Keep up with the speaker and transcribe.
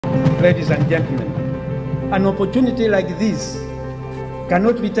ladies and gentlemen, an opportunity like this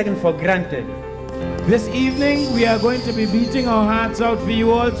cannot be taken for granted. This evening, we are going to be beating our hearts out for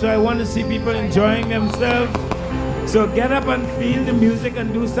you all, so I want to see people enjoying themselves. So get up and feel the music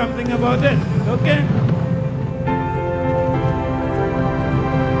and do something about it, okay?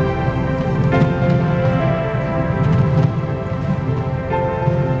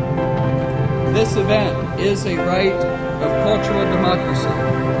 This event is a right of cultural democracy.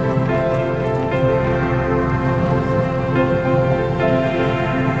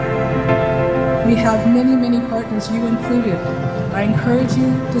 We have many, many partners, you included. I encourage you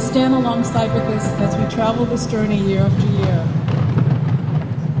to stand alongside with us as we travel this journey year after year.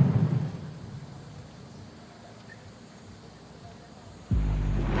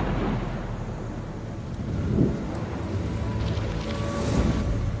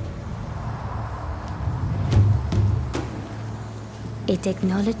 A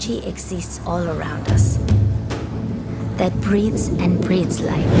technology exists all around us that breathes and breathes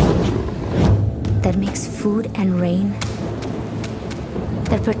life, that makes food and rain,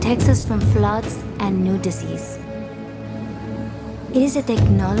 that protects us from floods and new disease. It is a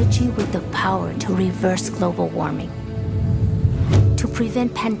technology with the power to reverse global warming, to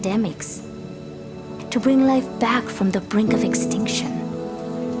prevent pandemics, to bring life back from the brink of extinction.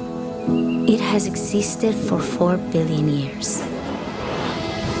 It has existed for 4 billion years.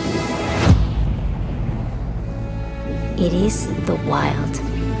 It is the wild.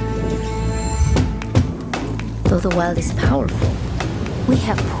 Though the wild is powerful, we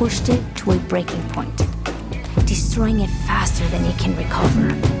have pushed it to a breaking point, destroying it faster than it can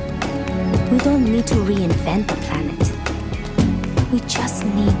recover. We don't need to reinvent the planet. We just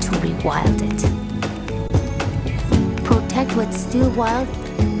need to rewild it. Protect what's still wild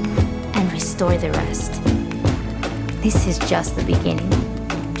and restore the rest. This is just the beginning.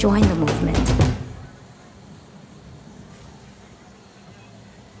 Join the movement.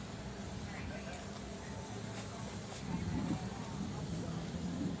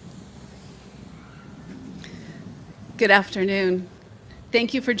 Good afternoon.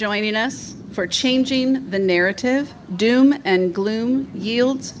 Thank you for joining us for Changing the Narrative, Doom and Gloom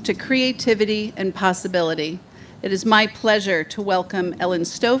Yields to Creativity and Possibility. It is my pleasure to welcome Ellen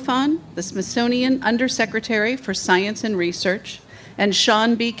Stofan, the Smithsonian Under Secretary for Science and Research, and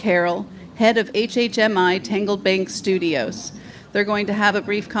Sean B. Carroll, head of HHMI Tangled Bank Studios. They're going to have a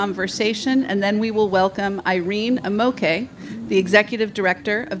brief conversation, and then we will welcome Irene Amoke, the Executive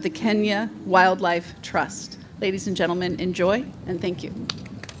Director of the Kenya Wildlife Trust. Ladies and gentlemen, enjoy, and thank you.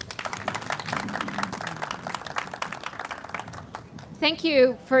 Thank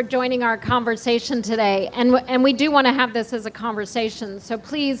you for joining our conversation today. And we do want to have this as a conversation. So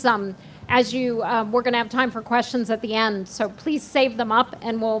please, as you, we're going to have time for questions at the end. So please save them up,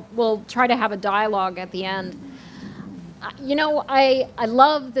 and we'll try to have a dialogue at the end. You know, I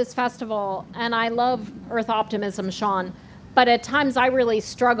love this festival, and I love Earth optimism, Sean. But at times I really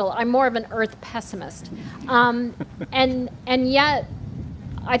struggle. I'm more of an Earth pessimist. And yet,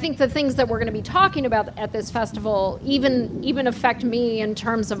 I think the things that we're going to be talking about at this festival even affect me in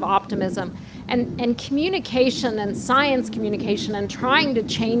terms of optimism. And communication and science communication and trying to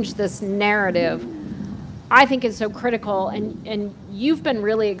change this narrative, I think is so critical. And you've been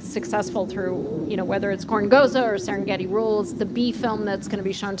really successful through, you know, whether it's Gorongosa or Serengeti Rules, the Bee film that's going to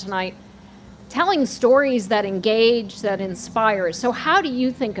be shown tonight, telling stories that engage, that inspire. So how do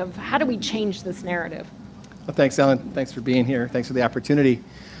you think of, how do we change this narrative? Well, thanks, Ellen. Thanks for being here. Thanks for the opportunity.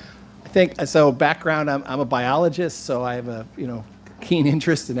 I think, so background, I'm a biologist, so I have a, keen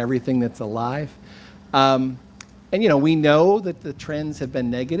interest in everything that's alive. And, we know that the trends have been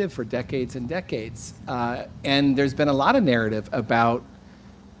negative for decades and decades. And there's been a lot of narrative about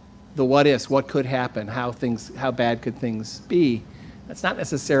the what ifs, what could happen, how bad could things be. That's not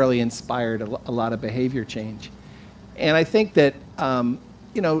necessarily inspired a lot of behavior change. And I think that,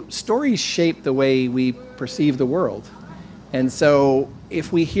 stories shape the way we perceive the world. And so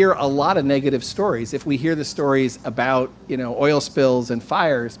if we hear a lot of negative stories, if we hear the stories about, oil spills and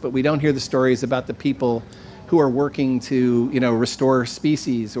fires, but we don't hear the stories about the people who are working to, restore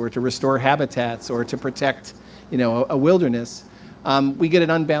species or to restore habitats or to protect, a wilderness, we get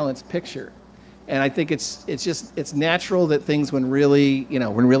an unbalanced picture. And I think it's natural that things, when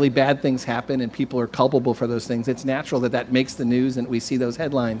really bad things happen and people are culpable for those things, it's natural that makes the news and we see those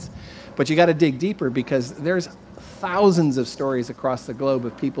headlines. But you got to dig deeper, because there's thousands of stories across the globe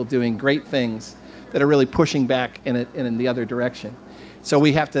of people doing great things that are really pushing back in the other direction. So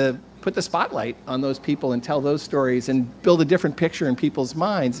we have to put the spotlight on those people and tell those stories and build a different picture in people's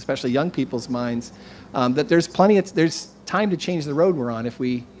minds, especially young people's minds, that there's time to change the road we're on if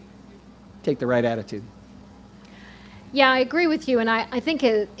we take the right attitude. Yeah, I agree with you, and I think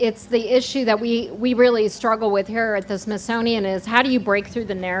it's the issue that we really struggle with here at the Smithsonian is how do you break through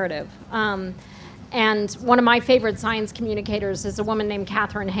the narrative? And one of my favorite science communicators is a woman named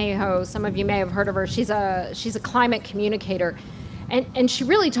Katherine Hayhoe. Some of you may have heard of her. She's a climate communicator, and she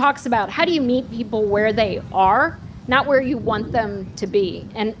really talks about how do you meet people where they are, not where you want them to be,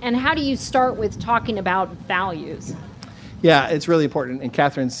 and how do you start with talking about values? Yeah, it's really important, and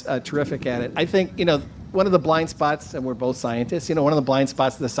Catherine's terrific at it. I think, one of the blind spots, and we're both scientists, one of the blind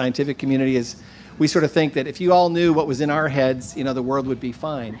spots of the scientific community is we sort of think that if you all knew what was in our heads, the world would be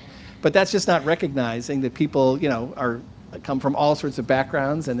fine. But that's just not recognizing that people, come from all sorts of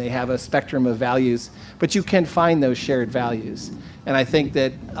backgrounds and they have a spectrum of values, but you can find those shared values. And I think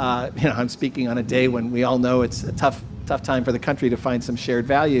that, I'm speaking on a day when we all know it's a tough time for the country to find some shared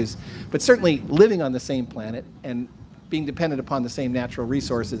values, but certainly living on the same planet and being dependent upon the same natural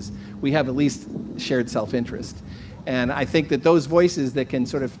resources, we have at least shared self-interest. And I think that those voices that can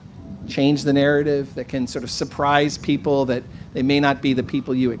sort of change the narrative, that can sort of surprise people, that they may not be the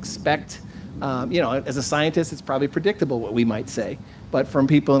people you expect. As a scientist, it's probably predictable what we might say. But from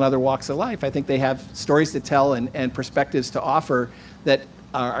people in other walks of life, I think they have stories to tell and perspectives to offer that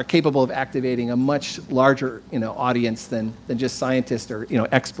are capable of activating a much larger, audience than just scientists or,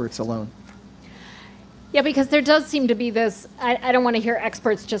 experts alone. Yeah, because there does seem to be this, I don't want to hear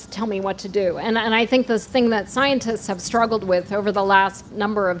experts just tell me what to do. And I think this thing that scientists have struggled with over the last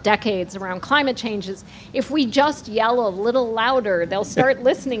number of decades around climate change is if we just yell a little louder, they'll start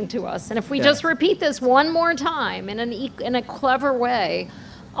listening to us. And if we just repeat this one more time in a clever way,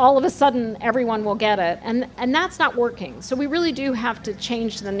 all of a sudden everyone will get it. And that's not working. So we really do have to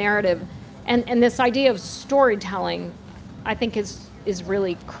change the narrative. And this idea of storytelling, I think, is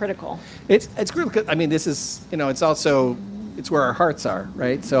really critical. It's critical. I mean, this is, it's also, it's where our hearts are,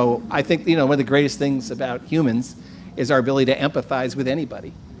 right? So I think, one of the greatest things about humans is our ability to empathize with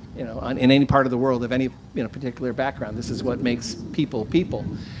anybody, in any part of the world of any, particular background. This is what makes people people.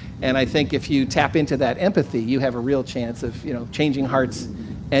 And I think if you tap into that empathy, you have a real chance of, changing hearts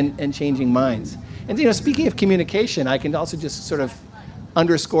and changing minds. And, speaking of communication, I can also just sort of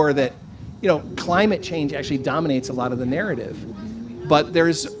underscore that, climate change actually dominates a lot of the narrative. But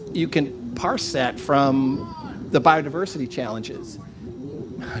you can parse that from the biodiversity challenges.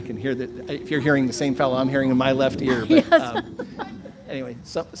 I can hear that, if you're hearing the same fellow I'm hearing in my left ear. But, yes. Anyway,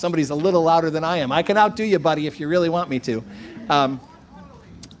 somebody's a little louder than I am. I can outdo you, buddy, if you really want me to.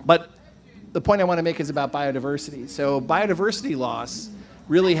 But the point I want to make is about biodiversity. So biodiversity loss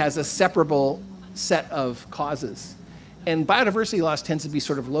really has a separable set of causes. And biodiversity loss tends to be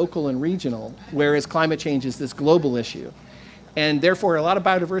sort of local and regional, whereas climate change is this global issue. And therefore, a lot of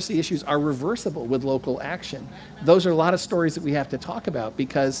biodiversity issues are reversible with local action. Those are a lot of stories that we have to talk about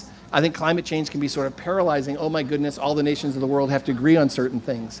because I think climate change can be sort of paralyzing. Oh my goodness, all the nations of the world have to agree on certain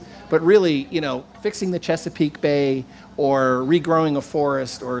things. But really, fixing the Chesapeake Bay or regrowing a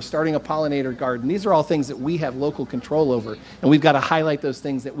forest or starting a pollinator garden, these are all things that we have local control over. And we've got to highlight those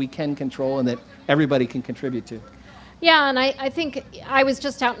things that we can control and that everybody can contribute to. Yeah, and I think I was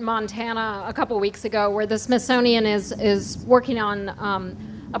just out in Montana a couple weeks ago where the Smithsonian is working on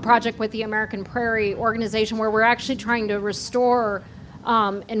a project with the American Prairie Organization where we're actually trying to restore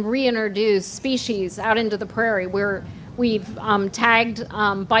and reintroduce species out into the prairie where we've tagged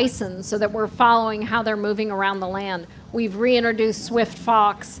bison so that we're following how they're moving around the land. We've reintroduced swift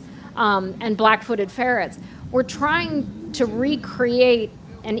fox and black-footed ferrets. We're trying to recreate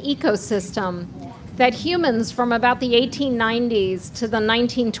an ecosystem that humans from about the 1890s to the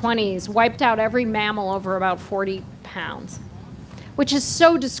 1920s wiped out every mammal over about 40 pounds, which is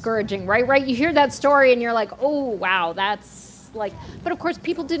so discouraging, right? You hear that story and you're like, oh, wow, that's like, but of course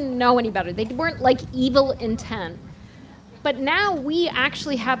people didn't know any better. They weren't like evil intent. But now we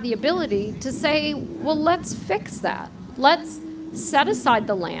actually have the ability to say, well, let's fix that. Let's set aside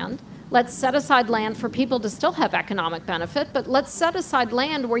the land. Let's set aside land for people to still have economic benefit, but let's set aside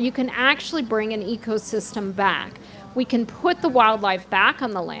land where you can actually bring an ecosystem back. We can put the wildlife back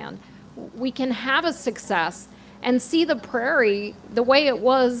on the land. We can have a success and see the prairie the way it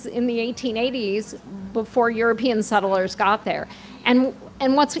was in the 1880s before European settlers got there. And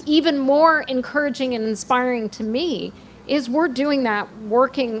what's even more encouraging and inspiring to me is we're doing that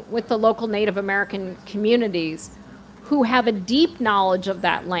working with the local Native American communities who have a deep knowledge of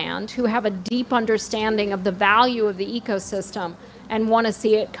that land, who have a deep understanding of the value of the ecosystem and want to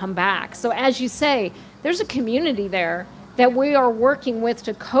see it come back. So as you say, there's a community there that we are working with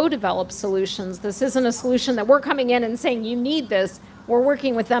to co-develop solutions. This isn't a solution that we're coming in and saying, you need this. we're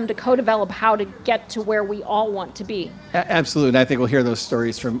working with them to co-develop how to get to where we all want to be. Absolutely, and I think we'll hear those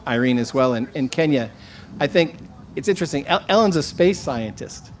stories from Irene as well. In Kenya, I think it's interesting. Ellen's a space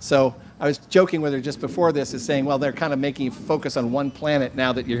scientist, so I was joking with her just before this, is saying, well, they're kind of making you focus on one planet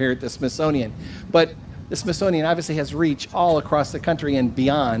now that you're here at the Smithsonian. But the Smithsonian obviously has reach all across the country and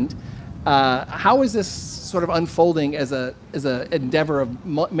beyond. How is this sort of unfolding as a endeavor of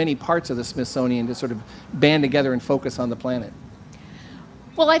many parts of the Smithsonian to sort of band together and focus on the planet?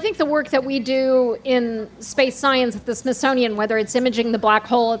 Well, I think the work that we do in space science at the Smithsonian, whether it's imaging the black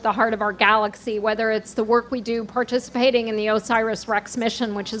hole at the heart of our galaxy, whether it's the work we do participating in the OSIRIS-REx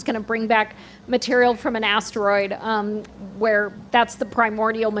mission, which is going to bring back material from an asteroid, where that's the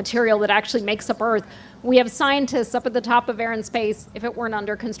primordial material that actually makes up Earth. We have scientists up at the top of air and space, if it weren't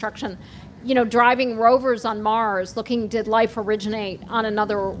under construction, you know, driving rovers on Mars, looking, did life originate on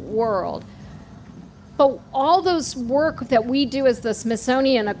another world? But all those work that we do as the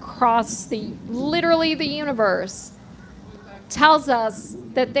Smithsonian across literally the universe tells us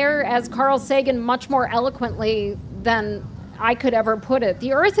that they're, as Carl Sagan much more eloquently than I could ever put it,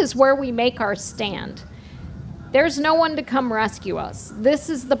 the Earth is where we make our stand. There's no one to come rescue us. This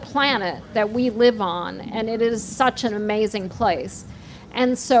is the planet that we live on, and it is such an amazing place.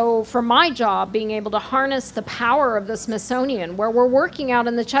 And so for my job, being able to harness the power of the Smithsonian, where we're working out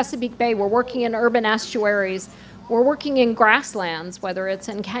in the Chesapeake Bay, we're working in urban estuaries, we're working in grasslands, whether it's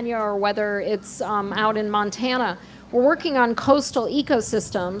in Kenya or whether it's out in Montana. We're working on coastal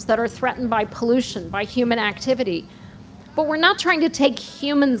ecosystems that are threatened by pollution, by human activity. But we're not trying to take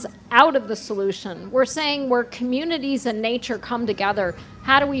humans out of the solution. We're saying where communities and nature come together,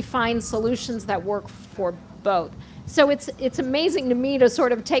 how do we find solutions that work for both? So it's amazing to me to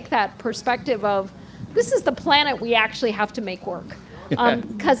sort of take that perspective of, this is the planet we actually have to make work,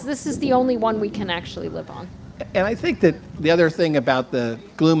 because this is the only one we can actually live on. And I think that the other thing about the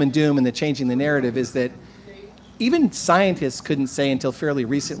gloom and doom and the changing the narrative is that even scientists couldn't say until fairly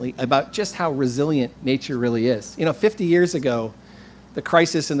recently about just how resilient nature really is. You know, 50 years ago, the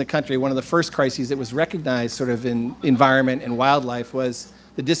crisis in the country, one of the first crises that was recognized sort of in environment and wildlife, was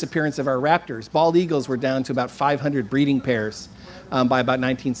the disappearance of our raptors. Bald eagles were down to about 500 breeding pairs by about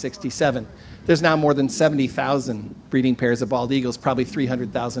 1967. There's now more than 70,000 breeding pairs of bald eagles, probably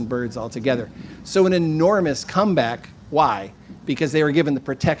 300,000 birds altogether. So an enormous comeback. Why? Because they were given the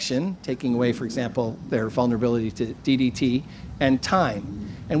protection, taking away, for example, their vulnerability to DDT, and time.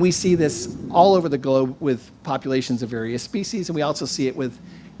 And we see this all over the globe with populations of various species, and we also see it with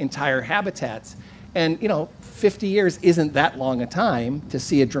entire habitats. And, you know, 50 years isn't that long a time to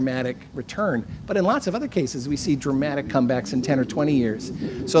see a dramatic return. But in lots of other cases, we see dramatic comebacks in 10 or 20 years.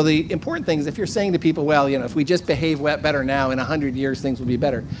 So the important thing is, if you're saying to people, well, you know, if we just behave better now, in 100 years, things will be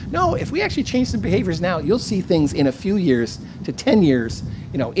better. No, if we actually change some behaviors now, you'll see things in a few years to 10 years,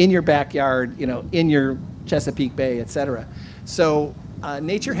 you know, in your backyard, you know, in your Chesapeake Bay, et cetera. So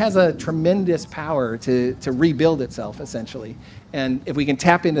nature has a tremendous power to rebuild itself, essentially. And if we can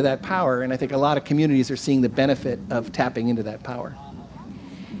tap into that power, and I think a lot of communities are seeing the benefit of tapping into that power.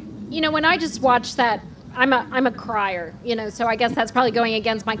 You know, when I just watched that, I'm a crier, you know, so I guess that's probably going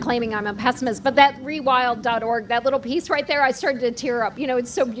against my claiming I'm a pessimist. But that rewild.org, that little piece right there, I started to tear up. You know,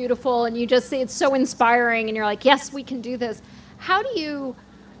 it's so beautiful, and you just see it's so inspiring, and you're like, yes, we can do this. How do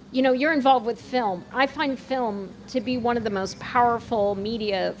you know, you're involved with film. I find film to be one of the most powerful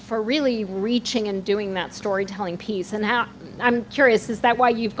media for really reaching and doing that storytelling piece. And how, I'm curious, is that why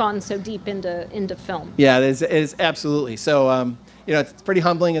you've gone so deep into film? Yeah, it is absolutely. So, you know, it's pretty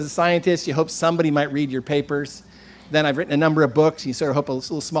humbling as a scientist. You hope somebody might read your papers. Then I've written a number of books. You sort of hope a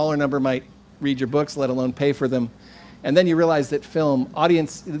little smaller number might read your books, let alone pay for them. And then you realize that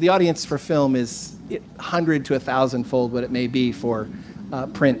the audience for film is 100 to 1,000-fold what it may be for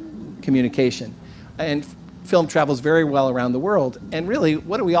print communication. And film travels very well around the world. And really,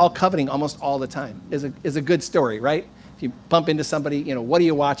 what are we all coveting almost all the time is a good story, right? If you bump into somebody, you know, what are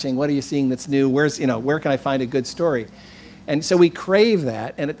you watching? What are you seeing that's new? Where can I find a good story? And so we crave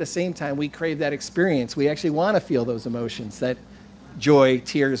that, and at the same time, we crave that experience. We actually want to feel those emotions, that joy,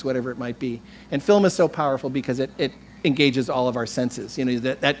 tears, whatever it might be. And film is so powerful because it engages all of our senses. You know,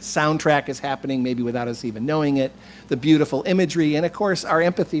 that soundtrack is happening maybe without us even knowing it, the beautiful imagery, and of course our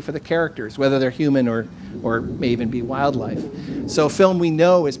empathy for the characters, whether they're human or may even be wildlife. So film, we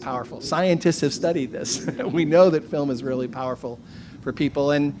know, is powerful. Scientists have studied this. We know that film is really powerful for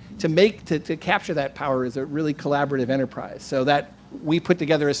people, and to capture that power is a really collaborative enterprise. So that we put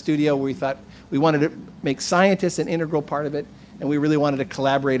together a studio where we thought we wanted to make scientists an integral part of it, And we really wanted to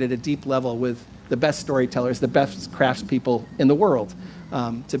collaborate at a deep level with the best storytellers, the best craftspeople in the world,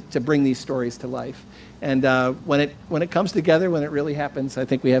 to bring these stories to life. And when it comes together, when it really happens, I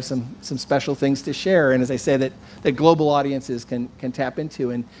think we have some special things to share. And as I say, that global audiences can tap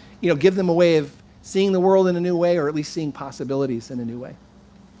into, and give them a way of seeing the world in a new way, or at least seeing possibilities in a new way.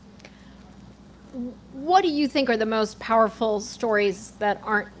 What do you think are the most powerful stories that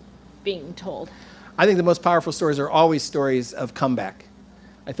aren't being told? I think the most powerful stories are always stories of comeback.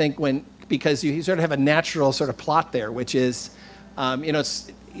 I think because you sort of have a natural sort of plot there, which is,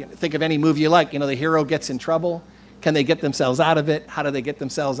 think of any movie you like. The hero gets in trouble. Can they get themselves out of it? How do they get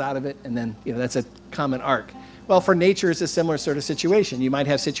themselves out of it? And then, that's a common arc. Well, for nature, it's a similar sort of situation. You might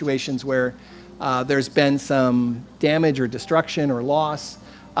have situations where there's been some damage or destruction or loss,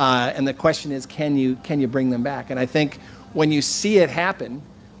 and the question is, can you bring them back? And I think when you see it happen,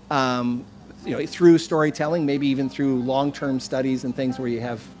 through storytelling, maybe even through long-term studies and things where you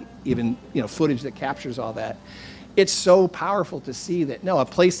have even footage that captures all that, it's so powerful to see that a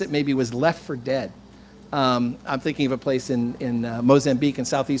place that maybe was left for dead. I'm thinking of a place in Mozambique in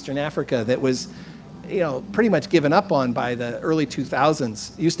southeastern Africa that was pretty much given up on by the early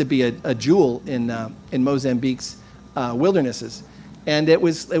 2000s. It used to be a jewel in Mozambique's wildernesses, and it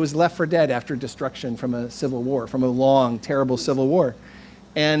was left for dead after destruction from a civil war, from a long, terrible civil war.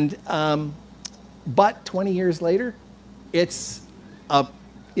 And but 20 years later, it's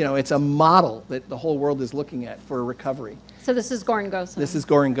a model that the whole world is looking at for recovery. So this is Gorongosa. This is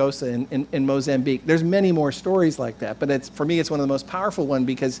Gorongosa in Mozambique. There's many more stories like that, but for me, it's one of the most powerful ones,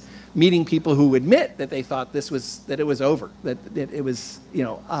 because meeting people who admit that they thought that it was over, that it was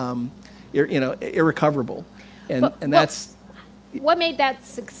irrecoverable, and that's. What made that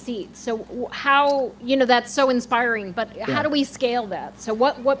succeed? So how, that's so inspiring, but how do we scale that? So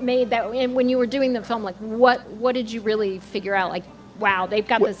what made that, and when you were doing the film, like what did you really figure out? Like, wow, they've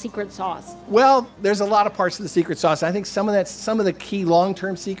got the secret sauce. Well, there's a lot of parts of the secret sauce. I think some of the key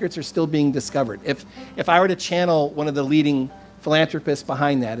long-term secrets are still being discovered. If I were to channel one of the leading philanthropists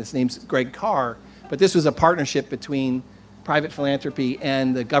behind that, his name's Greg Carr, but this was a partnership between private philanthropy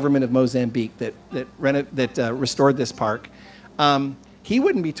and the government of Mozambique that restored this park. He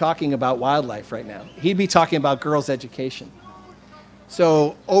wouldn't be talking about wildlife right now. He'd be talking about girls' education.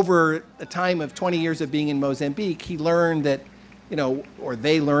 So over a time of 20 years of being in Mozambique, he learned that, or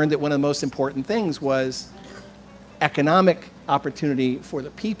they learned that one of the most important things was economic opportunity for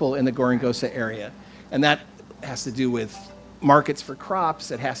the people in the Gorongosa area. And that has to do with markets for crops.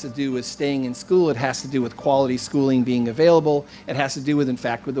 It has to do with staying in school. It has to do with quality schooling being available. It has to do with, in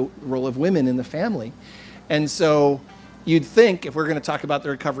fact, with the role of women in the family. And so you'd think, if we're going to talk about the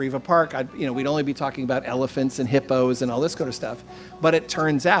recovery of a park, we'd only be talking about elephants and hippos and all this kind of stuff. But it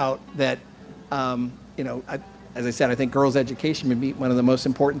turns out that, as I said, I think girls' education would be one of the most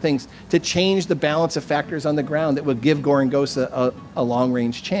important things to change the balance of factors on the ground that would give Gorongosa a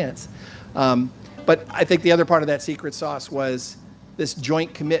long-range chance. But I think the other part of that secret sauce was this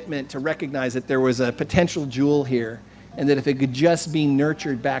joint commitment to recognize that there was a potential jewel here, and that if it could just be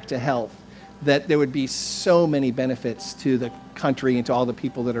nurtured back to health, that there would be so many benefits to the country and to all the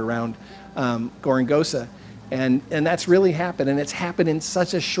people that are around Gorongosa. And that's really happened, and it's happened in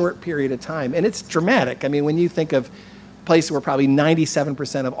such a short period of time. And it's dramatic. I mean, when you think of places where probably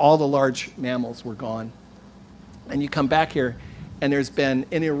 97% of all the large mammals were gone, and you come back here, and there's been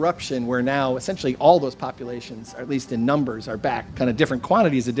an eruption where now essentially all those populations, or at least in numbers, are back, kind of different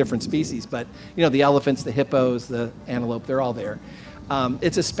quantities of different species. But, the elephants, the hippos, the antelope, they're all there.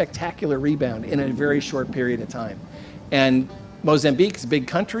 It's a spectacular rebound in a very short period of time. And Mozambique is a big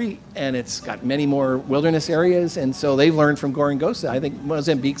country, and it's got many more wilderness areas, and so they've learned from Gorongosa. I think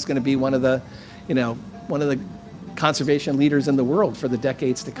Mozambique's going to be one of the conservation leaders in the world for the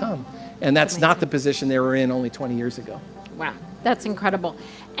decades to come. And that's not the position they were in only 20 years ago. Wow, that's incredible.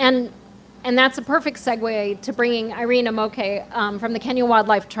 And that's a perfect segue to bringing Irene Amoke from the Kenya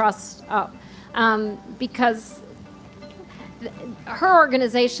Wildlife Trust up, because her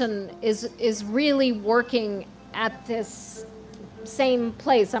organization is really working at this same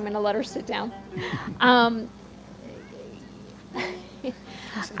place. I'm going to let her sit down.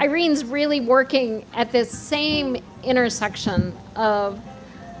 Irene's really working at this same intersection of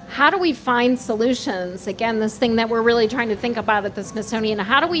how do we find solutions? Again, this thing that we're really trying to think about at the Smithsonian,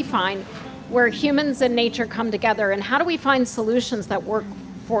 how do we find where humans and nature come together, and how do we find solutions that work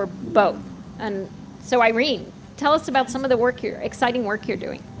for both? And so Irene, tell us about some of the exciting work you're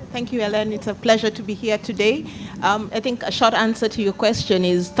doing. Thank you, Ellen. It's a pleasure to be here today. I think a short answer to your question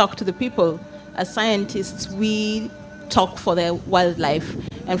is talk to the people. As scientists, we talk for the wildlife.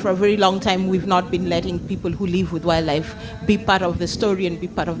 And for a very long time, we've not been letting people who live with wildlife be part of the story and be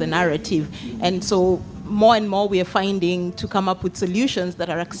part of the narrative. And so more and more we are finding to come up with solutions that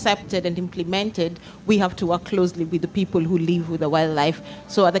are accepted and implemented, we have to work closely with the people who live with the wildlife.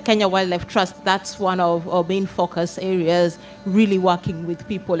 So at the Kenya Wildlife Trust, that's one of our main focus areas, really working with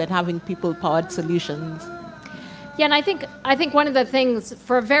people and having people-powered solutions. Yeah, and I think one of the things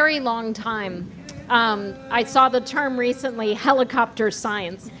for a very long time, I saw the term recently, helicopter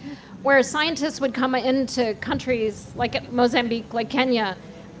science, where scientists would come into countries like Mozambique, like Kenya.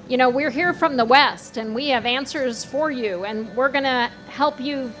 You know, we're here from the West, and we have answers for you, and we're going to help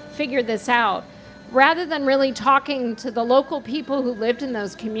you figure this out. Rather than really talking to the local people who lived in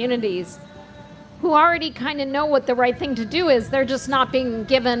those communities, who already kind of know what the right thing to do is, they're just not being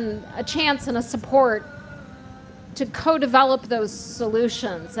given a chance and a support to co-develop those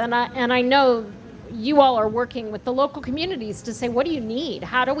solutions. And I know you all are working with the local communities to say, what do you need?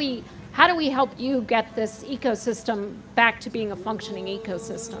 How do we help you get this ecosystem back to being a functioning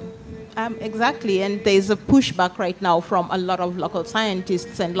ecosystem? Exactly, and there's a pushback right now from a lot of local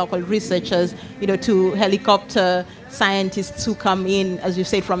scientists and local researchers, to helicopter scientists who come in, as you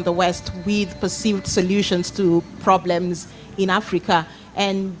say, from the West with perceived solutions to problems in Africa.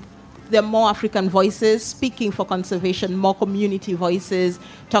 And there are more African voices speaking for conservation, more community voices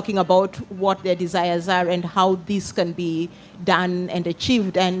talking about what their desires are and how this can be done and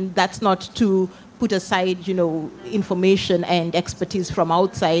achieved. And that's not to put aside, information and expertise from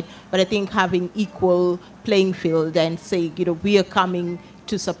outside, but I think having equal playing field and say, we are coming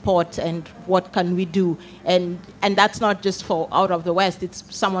to support and what can we do? And that's not just for out of the West, it's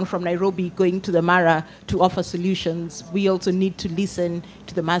someone from Nairobi going to the Mara to offer solutions. We also need to listen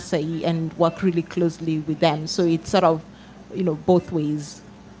to the Maasai and work really closely with them. So it's sort of, both ways.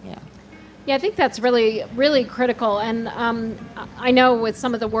 Yeah. Yeah, I think that's really, really critical. And I know with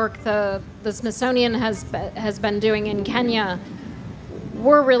some of the work the Smithsonian has been doing in Kenya,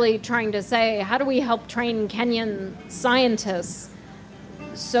 we're really trying to say, how do we help train Kenyan scientists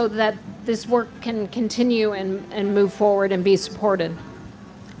so that this work can continue and move forward and be supported?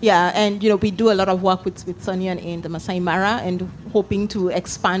 Yeah, and we do a lot of work with Smithsonian in the Masai Mara and hoping to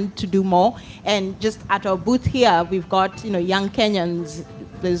expand to do more. And just at our booth here, we've got young Kenyans.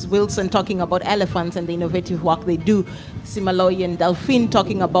 There's Wilson talking about elephants and the innovative work they do. Simaloy and Delphine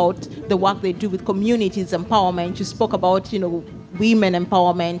talking about the work they do with communities empowerment. You spoke about women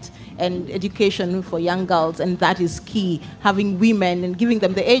empowerment and education for young girls, and that is key. Having women and giving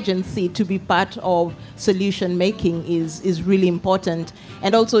them the agency to be part of solution making is really important.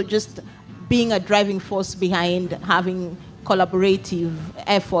 And also just being a driving force behind having collaborative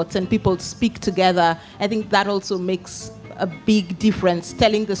efforts and people speak together. I think that also makes a big difference.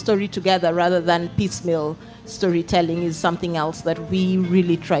 Telling the story together rather than piecemeal storytelling is something else that we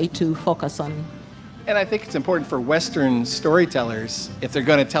really try to focus on. And I think it's important for Western storytellers, if they're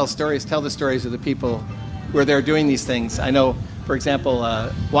going to tell stories, tell the stories of the people who are there doing these things. I know, for example,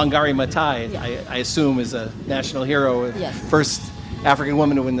 Wangari Maathai, I assume, is a national hero, yes. First African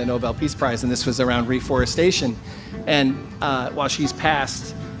woman to win the Nobel Peace Prize, and this was around reforestation. And while she's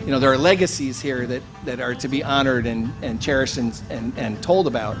passed, there are legacies here that are to be honored and cherished and told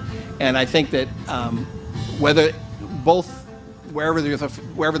about. And I think that wherever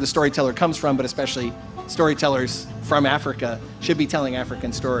the storyteller comes from, but especially storytellers from Africa, should be telling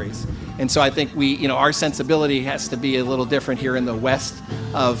African stories. And so I think our sensibility has to be a little different here in the West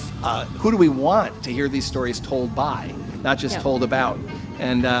of who do we want to hear these stories told by, not just told about.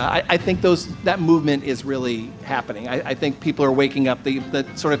 And I think that movement is really happening. I think people are waking up. The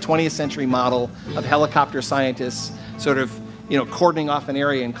sort of 20th century model of helicopter scientists sort of cordoning off an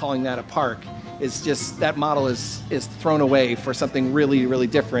area and calling that a park is just, that model is thrown away for something really, really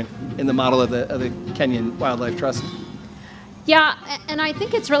different in the model of the Kenyan Wildlife Trust. Yeah, and I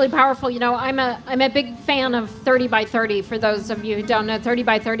think it's really powerful. I'm a big fan of 30 by 30. For those of you who don't know, 30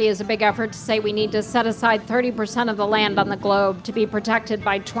 by 30 is a big effort to say we need to set aside 30% of the land on the globe to be protected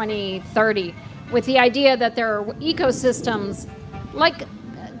by 2030, with the idea that there are ecosystems, like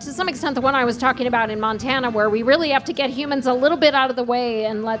to some extent the one I was talking about in Montana, where we really have to get humans a little bit out of the way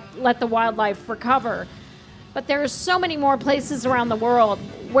and let the wildlife recover. But there are so many more places around the world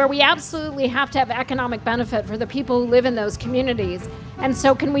where we absolutely have to have economic benefit for the people who live in those communities. And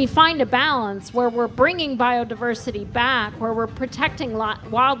so can we find a balance where we're bringing biodiversity back, where we're protecting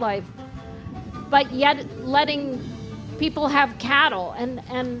wildlife, but yet letting people have cattle? And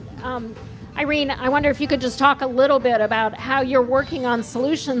Irene, I wonder if you could just talk a little bit about how you're working on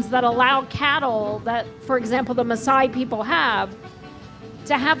solutions that allow cattle that, for example, the Maasai people have,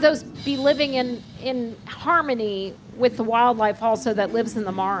 to have those be living in harmony with the wildlife also that lives in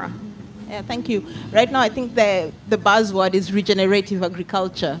the Mara. Yeah, thank you. Right now, I think the buzzword is regenerative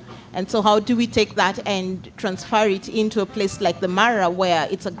agriculture. And so how do we take that and transfer it into a place like the Mara, where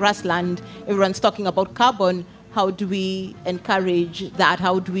it's a grassland, everyone's talking about carbon? How do we encourage that?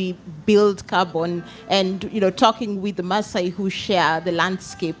 How do we build carbon? And, talking with the Maasai who share the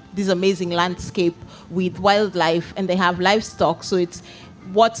landscape, this amazing landscape with wildlife, and they have livestock. So it's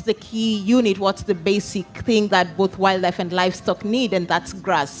what's the key unit, what's the basic thing that both wildlife and livestock need, and that's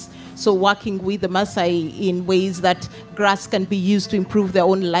grass. So working with the Maasai in ways that grass can be used to improve their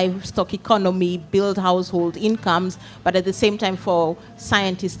own livestock economy, build household incomes, but at the same time for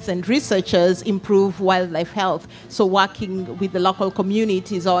scientists and researchers, improve wildlife health. So working with the local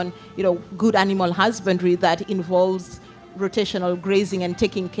communities on, good animal husbandry that involves rotational grazing and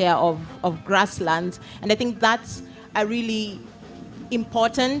taking care of grasslands. And I think that's a really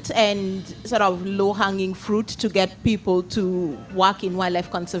important and sort of low-hanging fruit to get people to work in wildlife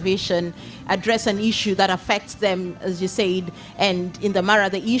conservation, address an issue that affects them, as you said, and in the Mara,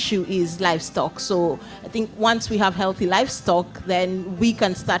 the issue is livestock. So I think once we have healthy livestock, then we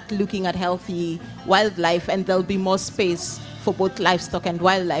can start looking at healthy wildlife, and there'll be more space for both livestock and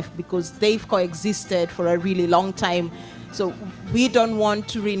wildlife because they've coexisted for a really long time. So we don't want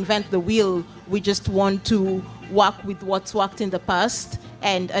to reinvent the wheel. We just want to work with what's worked in the past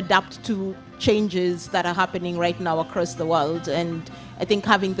and adapt to changes that are happening right now across the world. And I think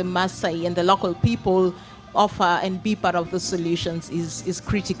having the Maasai and the local people offer and be part of the solutions is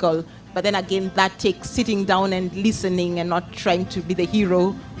critical. But then again, that takes sitting down and listening and not trying to be the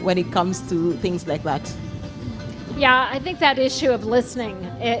hero when it comes to things like that. Yeah, I think that issue of listening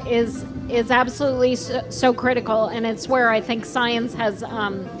is absolutely so critical, and it's where I think science has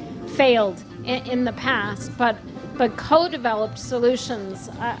failed in the past, but co-developed solutions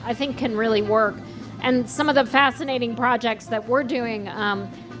I think can really work. And some of the fascinating projects that we're doing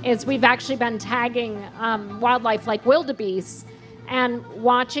is we've actually been tagging wildlife like wildebeest and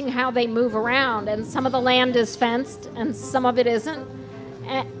watching how they move around, and some of the land is fenced and some of it isn't.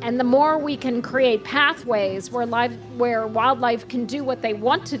 And the more we can create pathways where wildlife can do what they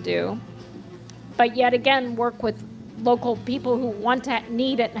want to do, but yet again work with local people who want to,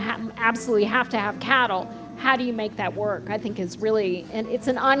 need it, and absolutely have to have cattle, how do you make that work? I think is really, and it's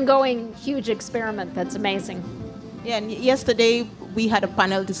an ongoing huge experiment that's amazing. Yeah, and yesterday we had a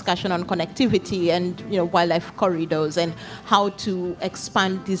panel discussion on connectivity and wildlife corridors and how to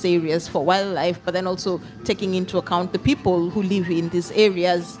expand these areas for wildlife, but then also taking into account the people who live in these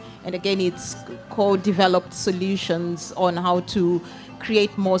areas. And again, it's co-developed solutions on how to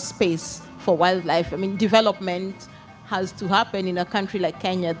create more space for wildlife. I mean, development has to happen in a country like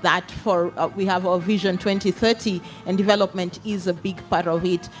Kenya that we have our Vision 2030, and development is a big part of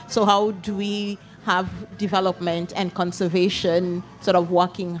it. So how do we have development and conservation sort of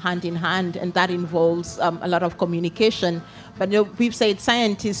working hand in hand? And that involves a lot of communication. But we've said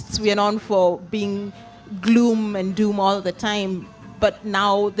scientists, we are known for being gloom and doom all the time. But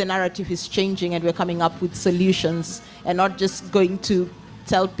now the narrative is changing, and we're coming up with solutions and not just going to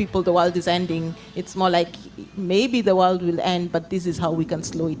tell people the world is ending. It's more like maybe the world will end, but this is how we can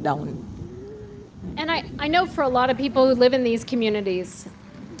slow it down. And I know for a lot of people who live in these communities,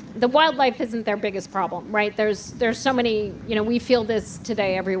 the wildlife isn't their biggest problem, right? There's so many, we feel this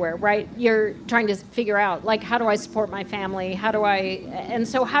today everywhere, right? You're trying to figure out, like, how do I support my family? And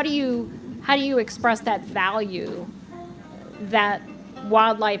so how do you express that value that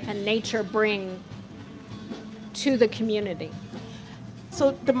wildlife and nature bring to the community?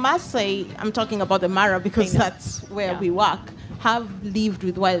 So the Maasai, I'm talking about the Mara because that's where we work, have lived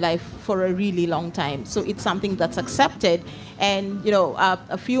with wildlife for a really long time. So it's something that's accepted. And,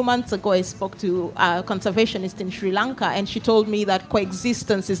 a few months ago, I spoke to a conservationist in Sri Lanka, and she told me that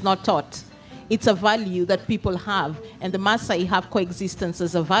coexistence is not taught. It's a value that people have, and the Maasai have coexistence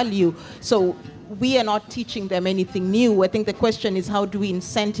as a value. So we are not teaching them anything new. I think the question is, how do we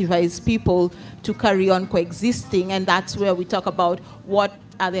incentivize people to carry on coexisting? And that's where we talk about what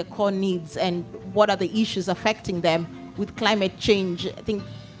are their core needs and what are the issues affecting them. With climate change, I think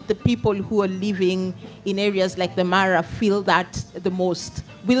the people who are living in areas like the Mara feel that the most.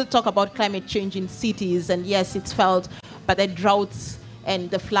 We'll talk about climate change in cities, and yes, it's felt, but the droughts and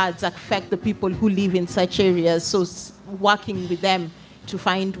the floods affect the people who live in such areas. So working with them to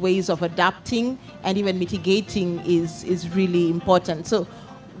find ways of adapting and even mitigating is really important. So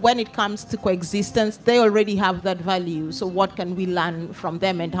when it comes to coexistence, they already have that value. So what can we learn from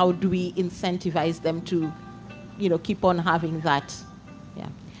them, and how do we incentivize them to keep on having that? Yeah.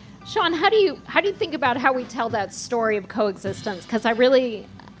 Sean, how do you think about how we tell that story of coexistence? Because I really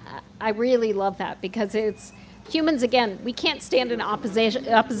love that, because humans, again, we can't stand in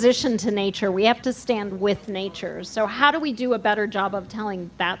opposition to nature. We have to stand with nature. So how do we do a better job of telling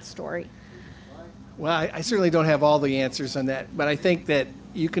that story? Well, I certainly don't have all the answers on that, but I think that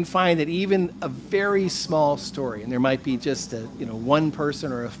you can find that even a very small story, and there might be just one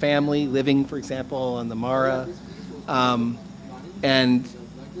person or a family living, for example, on the Mara, and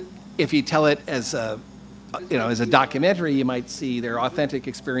if you tell it as a documentary, you might see their authentic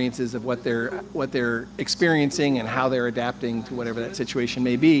experiences of what they're experiencing and how they're adapting to whatever that situation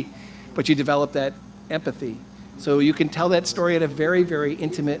may be, but you develop that empathy. So you can tell that story at a very, very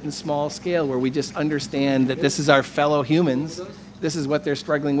intimate and small scale where we just understand that this is our fellow humans, this is what they're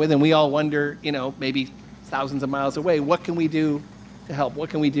struggling with, and we all wonder, maybe thousands of miles away, what can we do to help? What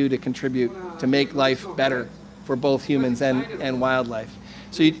can we do to contribute to make life better for both humans and wildlife?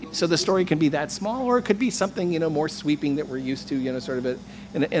 So the story can be that small, or it could be something more sweeping that we're used to, sort of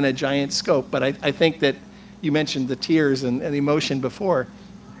in a giant scope. But I think that you mentioned the tears and emotion before.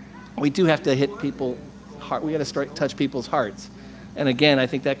 We do have to hit people hard. We got to touch people's hearts. And again, I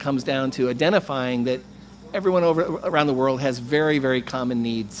think that comes down to identifying that everyone around the world has very, very common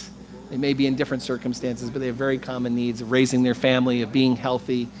needs. They may be in different circumstances, but they have very common needs of raising their family, of being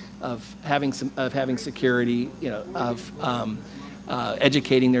healthy, of having security,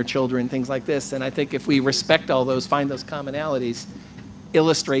 educating their children, things like this. And I think if we respect all those, find those commonalities,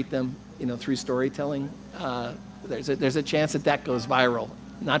 illustrate them, through storytelling, there's a chance that goes viral.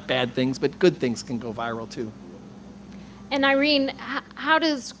 Not bad things, but good things can go viral too. And Irene, how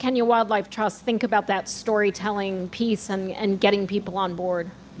does Kenya Wildlife Trust think about that storytelling piece and getting people on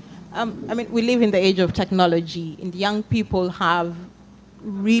board? We live in the age of technology, and young people have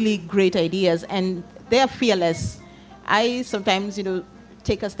really great ideas, and they're fearless. I sometimes,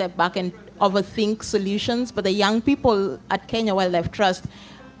 take a step back and overthink solutions, but the young people at Kenya Wildlife Trust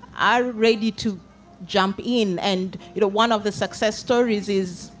are ready to jump in. And, one of the success stories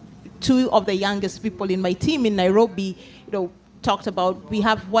is 2 of the youngest people in my team in Nairobi, talked about, we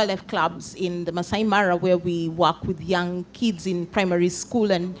have wildlife clubs in the Masai Mara where we work with young kids in primary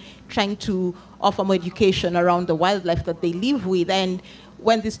school and trying to offer more education around the wildlife that they live with. And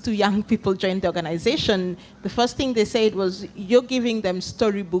when these 2 young people joined the organization, the first thing they said was, you're giving them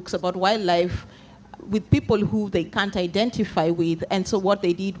storybooks about wildlife with people who they can't identify with. And so what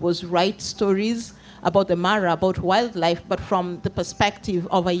they did was write stories about the Mara, about wildlife, but from the perspective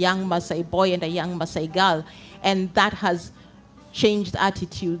of a young Maasai boy and a young Maasai girl. And that has changed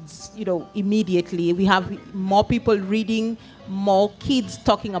attitudes, immediately. We have more people reading, more kids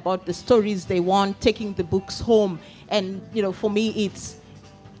talking about the stories they want, taking the books home. And, for me,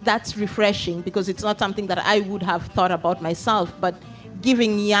 that's refreshing because it's not something that I would have thought about myself, but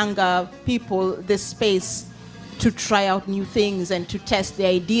giving younger people the space to try out new things and to test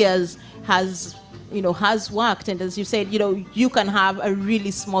their ideas has worked. And as you said, you can have a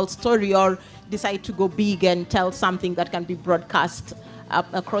really small story or decide to go big and tell something that can be broadcast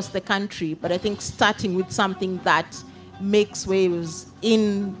across the country. But I think starting with something that makes waves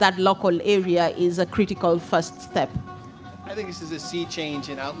in that local area is a critical first step. I think this is a sea change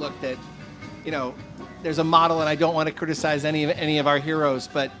in outlook that, there's a model, and I don't want to criticize any of our heroes,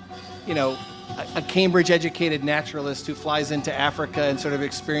 but, a Cambridge-educated naturalist who flies into Africa and sort of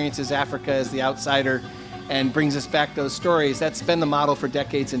experiences Africa as the outsider and brings us back those stories. That's been the model for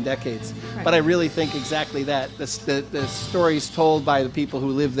decades and decades. Right. But I really think exactly that. The stories told by the people who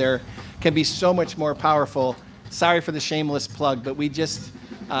live there can be so much more powerful. Sorry for the shameless plug, but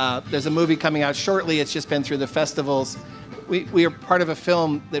there's a movie coming out shortly. It's just been through the festivals. We are part of a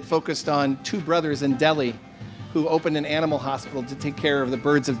film that focused on 2 brothers in Delhi who opened an animal hospital to take care of the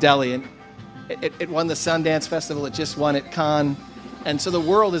birds of Delhi. And it won the Sundance Festival. It just won at Cannes. And so the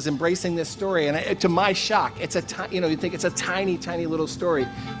world is embracing this story. And to my shock, you think it's a tiny, tiny little story.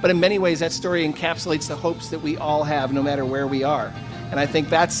 But in many ways, that story encapsulates the hopes that we all have, no matter where we are. And I think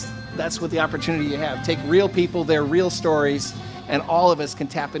that's what the opportunity you have. Take real people, their real stories, and all of us can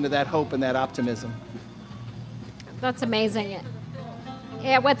tap into that hope and that optimism. That's amazing.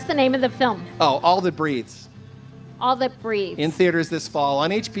 Yeah, what's the name of the film? Oh, All That Breathes. All That Breathes. In theaters this fall,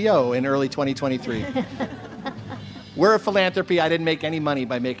 on HBO in early 2023. We're a philanthropy. I didn't make any money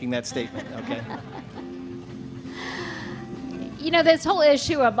by making that statement, okay? This whole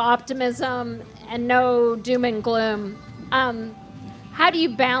issue of optimism and no doom and gloom, how do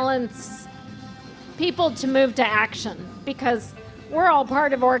you balance people to move to action? Because we're all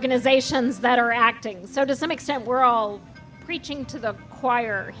part of organizations that are acting. So to some extent, we're all preaching to the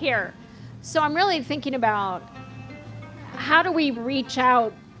choir here. So I'm really thinking about how do we reach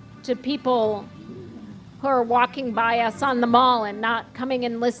out to people who are walking by us on the mall and not coming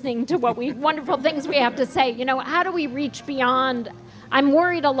and listening to what wonderful things we have to say. You know, how do we reach beyond? I'm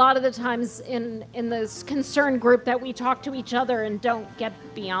worried a lot of the times in this concern group that we talk to each other and don't get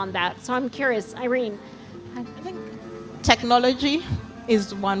beyond that. So I'm curious, Irene. I think technology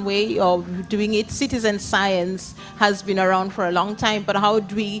is one way of doing it. Citizen science has been around for a long time, but how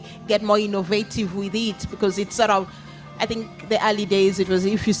do we get more innovative with it? Because it's sort of, I think the early days, it was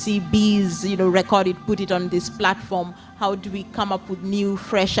if you see bees, you know, record it, put it on this platform. How do we come up with new,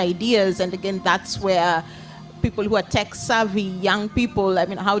 fresh ideas? And again, that's where people who are tech savvy, young people, I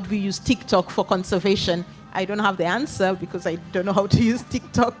mean, how do we use TikTok for conservation? I don't have the answer because I don't know how to use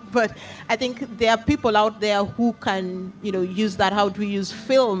TikTok, but I think there are people out there who can, you know, use that. How do we use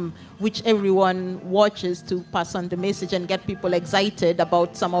film, which everyone watches, to pass on the message and get people excited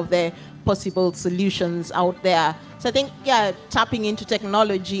about some of the possible solutions out there? So I think, yeah, tapping into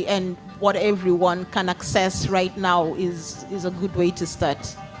technology and what everyone can access right now is a good way to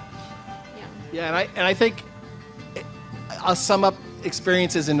start. Yeah, and I think I'll sum up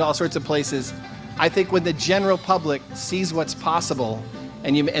experiences in all sorts of places. I think when the general public sees what's possible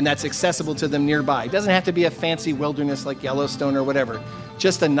and that's accessible to them nearby, it doesn't have to be a fancy wilderness like Yellowstone or whatever,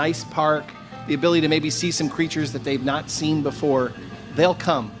 just a nice park, the ability to maybe see some creatures that they've not seen before, they'll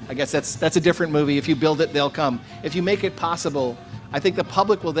come. I guess that's a different movie. If you build it, they'll come. If you make it possible, I think the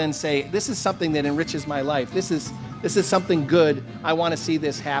public will then say, this is something that enriches my life. This is something good. I want to see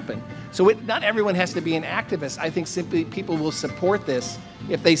this happen. So not everyone has to be an activist. I think simply people will support this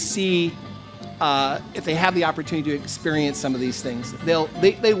if they see, if they have the opportunity to experience some of these things.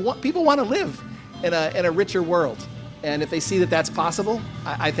 People want to live in a richer world. And if they see that that's possible,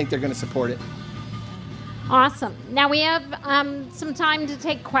 I think they're going to support it. Awesome. Now we have some time to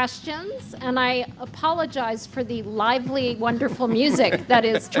take questions, and I apologize for the lively, wonderful music that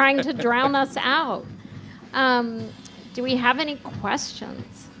is trying to drown us out. Do we have any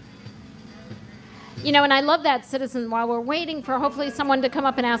questions? You know, and I love that citizen, while we're waiting for hopefully someone to come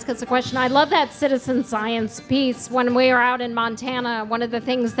up and ask us a question, I love that citizen science piece. When we were out in Montana, one of the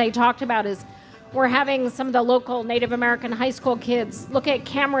things they talked about is we're having some of the local Native American high school kids look at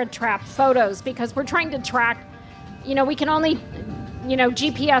camera trap photos because we're trying to track, you know, we can only, you know,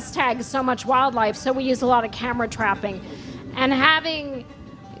 GPS tag so much wildlife, so we use a lot of camera trapping. And having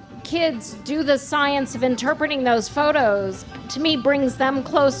kids do the science of interpreting those photos, to me, brings them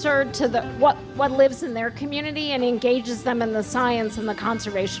closer to what lives in their community and engages them in the science and the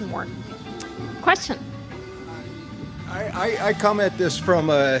conservation work. Question? I come at this from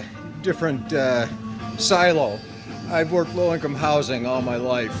a different silo. I've worked low-income housing all my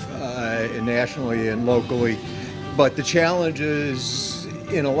life, nationally and locally, but the challenges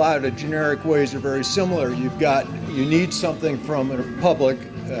in a lot of generic ways are very similar. You need something from a public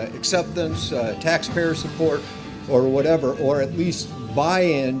acceptance, taxpayer support, or whatever, or at least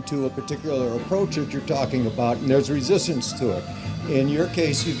buy-in to a particular approach that you're talking about, and there's resistance to it. In your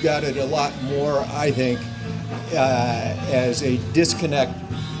case, you've got it a lot more, I think, as a disconnect.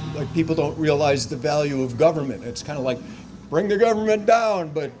 Like, people don't realize the value of government. It's kind of like, bring the government down,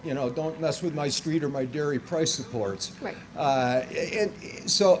 but, you know, don't mess with my street or my dairy price supports. Right. And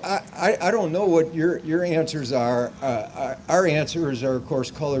so I don't know what your answers are. Our answers are, of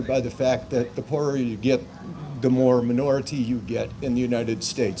course, colored by the fact that the poorer you get, the more minority you get in the United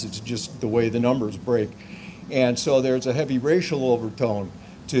States. It's just the way the numbers break. And so there's a heavy racial overtone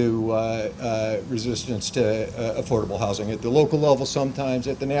to resistance to affordable housing. At the local level sometimes,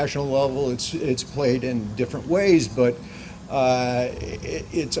 at the national level it's played in different ways, but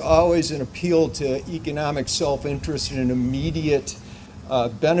it's always an appeal to economic self-interest and an immediate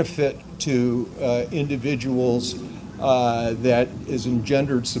benefit to individuals that is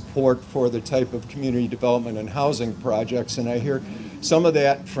engendered support for the type of community development and housing projects. And I hear some of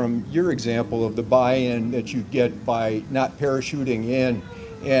that from your example of the buy-in that you get by not parachuting in.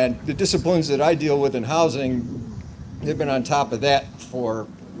 And the disciplines that I deal with in housing, they've been on top of that for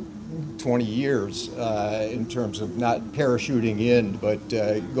 20 years in terms of not parachuting in, but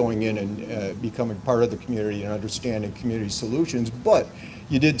going in and becoming part of the community and understanding community solutions. But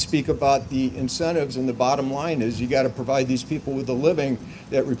you did speak about the incentives, and the bottom line is you got to provide these people with a living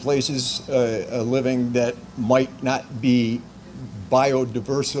that replaces a living that might not be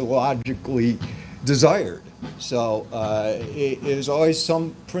biodiversologically desired. So it is always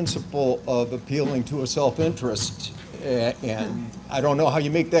some principle of appealing to a self-interest. And I don't know how you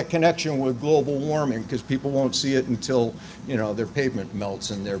make that connection with global warming, because people won't see it until, you know, their pavement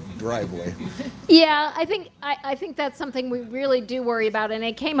melts in their driveway. Yeah, I think that's something we really do worry about. And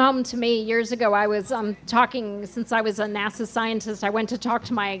it came home to me years ago. I was talking, since I was a NASA scientist, I went to talk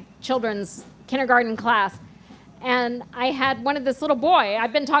to my children's kindergarten class. And I had one of this little boy.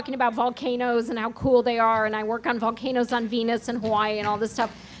 I've been talking about volcanoes and how cool they are, and I work on volcanoes on Venus and Hawaii and all this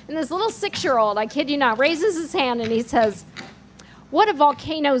stuff. And this little 6-year-old, I kid you not, raises his hand and he says, "What do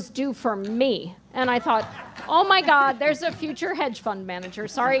volcanoes do for me?" And I thought, oh my God, there's a future hedge fund manager.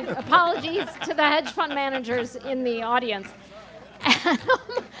 Sorry, apologies to the hedge fund managers in the audience. And,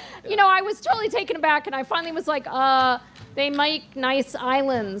 you know, I was totally taken aback, and I finally was like, they make nice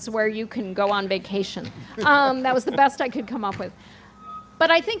islands where you can go on vacation. That was the best I could come up with.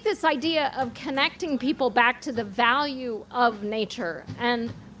 But I think this idea of connecting people back to the value of nature,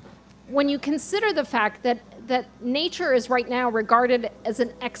 and when you consider the fact that nature is right now regarded as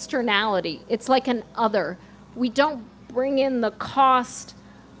an externality, it's like an other. We don't bring in the cost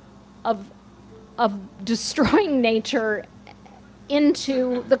of destroying nature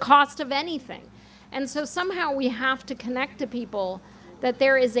into the cost of anything. And so somehow we have to connect to people that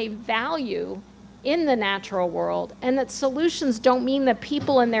there is a value in the natural world, and that solutions don't mean that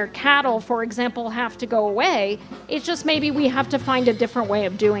people and their cattle, for example, have to go away. It's just maybe we have to find a different way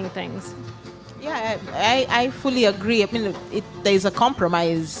of doing things. Yeah, I fully agree. I mean, there's a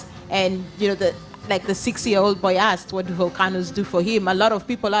compromise, and you know, like the 6-year-old boy asked, what do volcanoes do for him? A lot of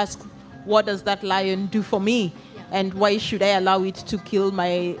people ask, what does that lion do for me? Yeah. And why should I allow it to kill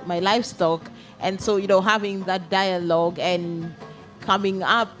my livestock? And so, you know, having that dialogue and coming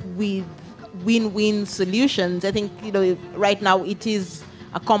up with win-win solutions, I think, you know, right now it is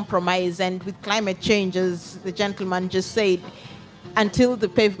a compromise. And with climate change, as the gentleman just said, until the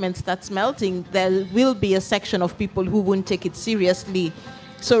pavement starts melting, there will be a section of people who won't take it seriously.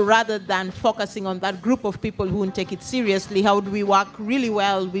 So rather than focusing on that group of people who won't take it seriously, how do we work really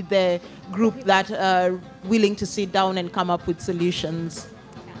well with the group that are willing to sit down and come up with solutions?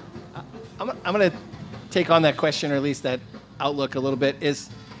 I'm going to take on that question, or at least that outlook a little bit, is,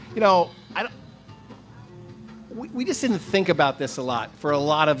 you know, we just didn't think about this a lot for a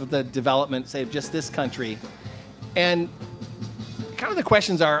lot of the development, say, of just this country. And kind of the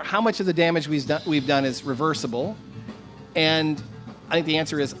questions are, how much of the damage we've done is reversible? And I think the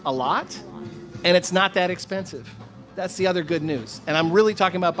answer is a lot, and it's not that expensive. That's the other good news. And I'm really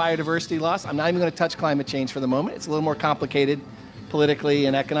talking about biodiversity loss. I'm not even going to touch climate change for the moment. It's a little more complicated politically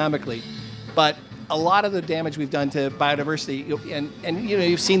and economically. But a lot of the damage we've done to biodiversity, and you know,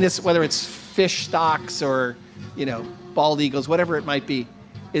 you've seen this, whether it's fish stocks or, you know, bald eagles, whatever it might be,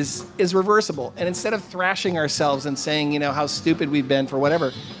 is reversible. And instead of thrashing ourselves and saying, you know, how stupid we've been for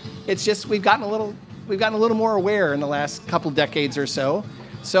whatever, it's just we've gotten a little more aware in the last couple decades or so.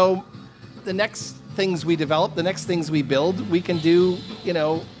 So the next things we develop, the next things we build, we can do, you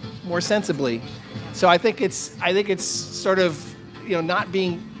know, more sensibly. So I think it's sort of, you know, not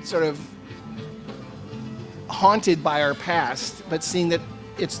being sort of haunted by our past, but seeing that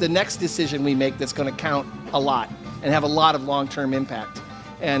it's the next decision we make that's going to count a lot and have a lot of long-term impact.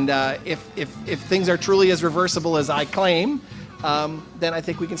 And if things are truly as reversible as I claim, then I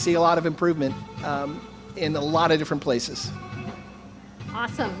think we can see a lot of improvement in a lot of different places.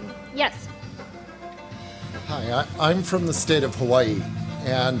 Awesome. Yes. Hi, I'm from the state of Hawaii,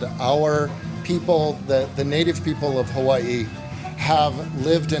 and our people, the native people of Hawaii, have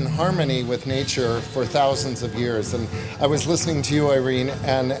lived in harmony with nature for thousands of years. And I was listening to you, Irene,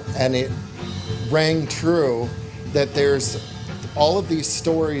 and it rang true that there's all of these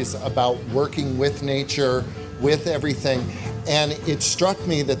stories about working with nature, with everything, and it struck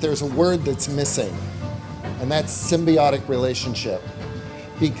me that there's a word that's missing, and that's symbiotic relationship.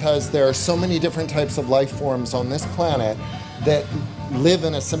 Because there are so many different types of life forms on this planet that live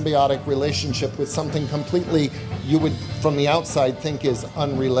in a symbiotic relationship with something completely you would, from the outside, think is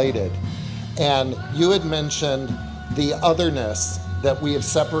unrelated. And you had mentioned the otherness, that we have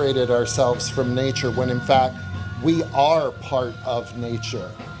separated ourselves from nature, when in fact we are part of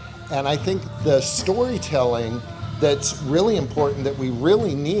nature. And I think the storytelling that's really important, that we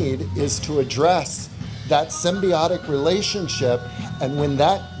really need, is to address that symbiotic relationship. And when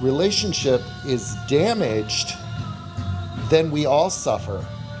that relationship is damaged, then we all suffer,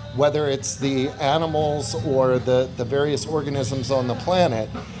 whether it's the animals or the various organisms on the planet.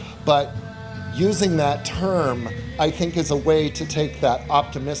 But using that term, I think, is a way to take that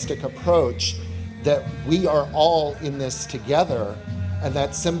optimistic approach that we are all in this together, and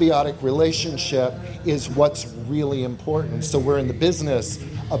that symbiotic relationship is what's really important. So we're in the business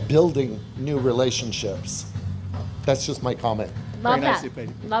of building new relationships. That's just my comment. Love that.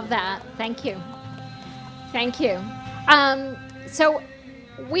 Love that. Thank you. Thank you. So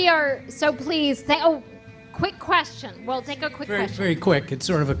we are so pleased. Quick question. We'll take a quick question. Very quick. It's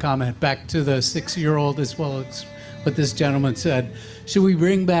sort of a comment back to the 6-year-old as well as But this gentleman said, should we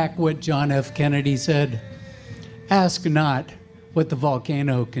bring back what John F. Kennedy said? Ask not what the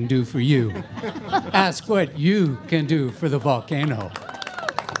volcano can do for you. Ask what you can do for the volcano.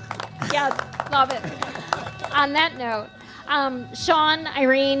 Yes, love it. On that note, Sean,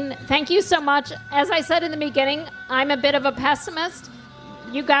 Irene, thank you so much. As I said in the beginning, I'm a bit of a pessimist.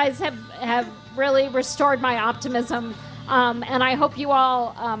 You guys have really restored my optimism. And I hope you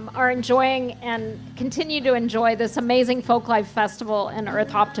all are enjoying and continue to enjoy this amazing Folklife Festival and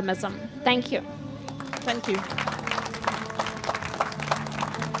Earth Optimism. Thank you. Thank you.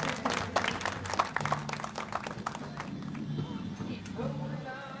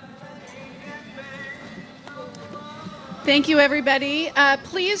 Thank you, everybody.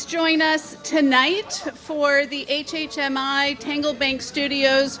 Please join us tonight for the HHMI Tangled Bank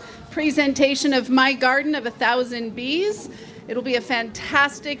Studios presentation of My Garden of 1,000 Bees. It'll be a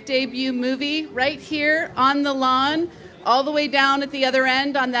fantastic debut movie right here on the lawn, all the way down at the other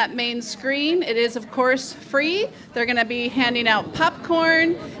end on that main screen. It is, of course, free. They're going to be handing out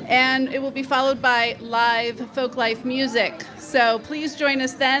popcorn, and it will be followed by live folklife music. So please join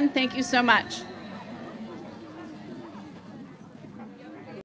us then. Thank you so much.